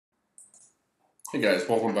Hey guys,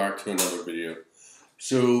 welcome back to another video.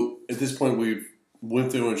 So at this point we've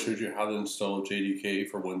went through and showed you how to install JDK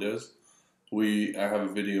for Windows. I have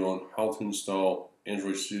a video on how to install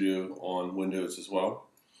Android Studio on Windows as well.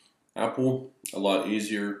 Apple, a lot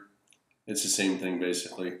easier. It's the same thing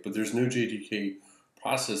basically, but there's no JDK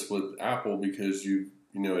process with Apple because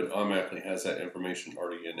it automatically has that information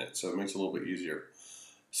already in it, so it makes it a little bit easier.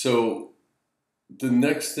 So the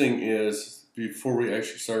next thing is, before we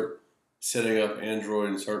actually start setting up Android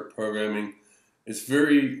and start programming, it's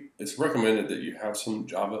recommended that you have some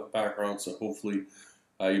Java background. So hopefully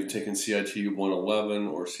you've taken CIT 111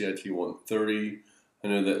 or CIT 130. I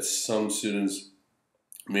know that some students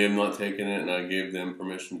may have not taken it, and I gave them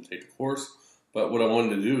permission to take the course. But what I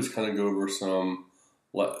wanted to do is kind of go over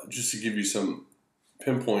just to give you some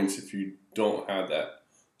pinpoints if you don't have that.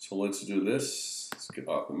 So let's do this. Let's get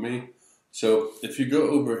off of me. So if you go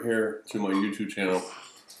over here to my YouTube channel,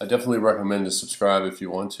 I definitely recommend to subscribe if you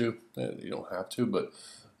want to. You don't have to, but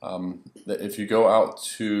if you go out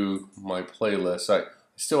to my playlist, I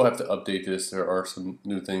still have to update this. There are some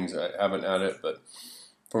new things I haven't added, but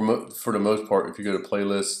for the most part, if you go to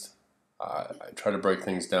playlist, I try to break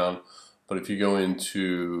things down. But if you go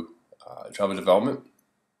into Java development,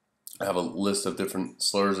 I have a list of different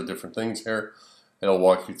slurs of different things here. It'll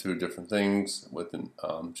walk you through different things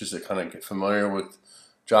just to kind of get familiar with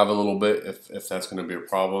Java a little bit. If that's going to be a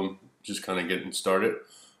problem, just kind of getting started,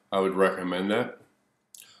 I would recommend that.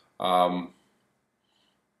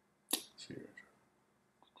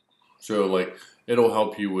 So it'll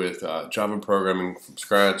help you with Java programming from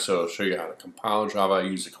scratch. So it'll show you how to compile Java. I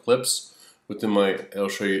use Eclipse. It'll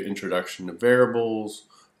show you introduction to variables.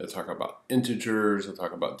 It'll talk about integers. It'll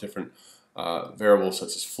talk about different variables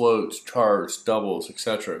such as floats, charts, doubles,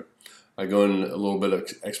 etc. I go in a little bit of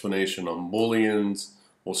explanation on booleans.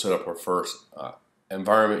 We'll set up our first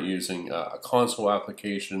environment using a console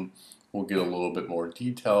application. We'll get a little bit more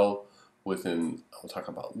detail we'll talk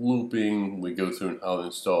about looping. We go through how to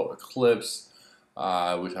install Eclipse. We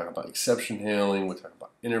talk about exception handling. We talk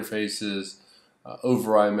about interfaces,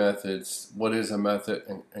 override methods, what is a method,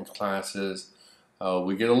 and classes.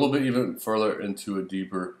 We get a little bit even further into a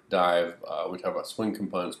deeper dive. We talk about Swing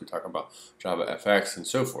components. We talk about JavaFX and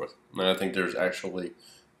so forth. And I think there's actually,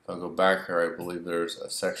 if I go back here, I believe there's a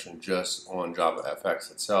section just on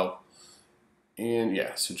JavaFX itself. And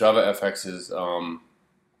yeah, so JavaFX is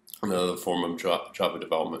another form of Java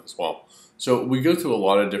development as well. So we go through a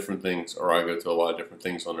lot of different things, or I go through a lot of different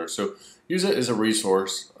things on there. So use it as a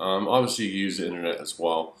resource. Obviously, you use the internet as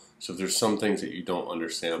well. So if there's some things that you don't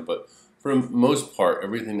understand, but for the most part,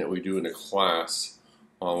 everything that we do in a class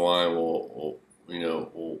online will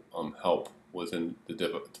help within the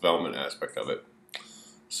development aspect of it.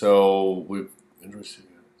 So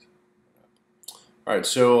all right.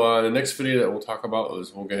 So the next video that we'll talk about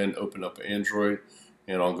is we'll go ahead and open up Android,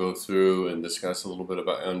 and I'll go through and discuss a little bit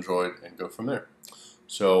about Android and go from there.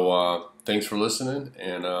 So thanks for listening,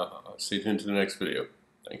 and stay tuned to the next video.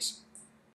 Thanks.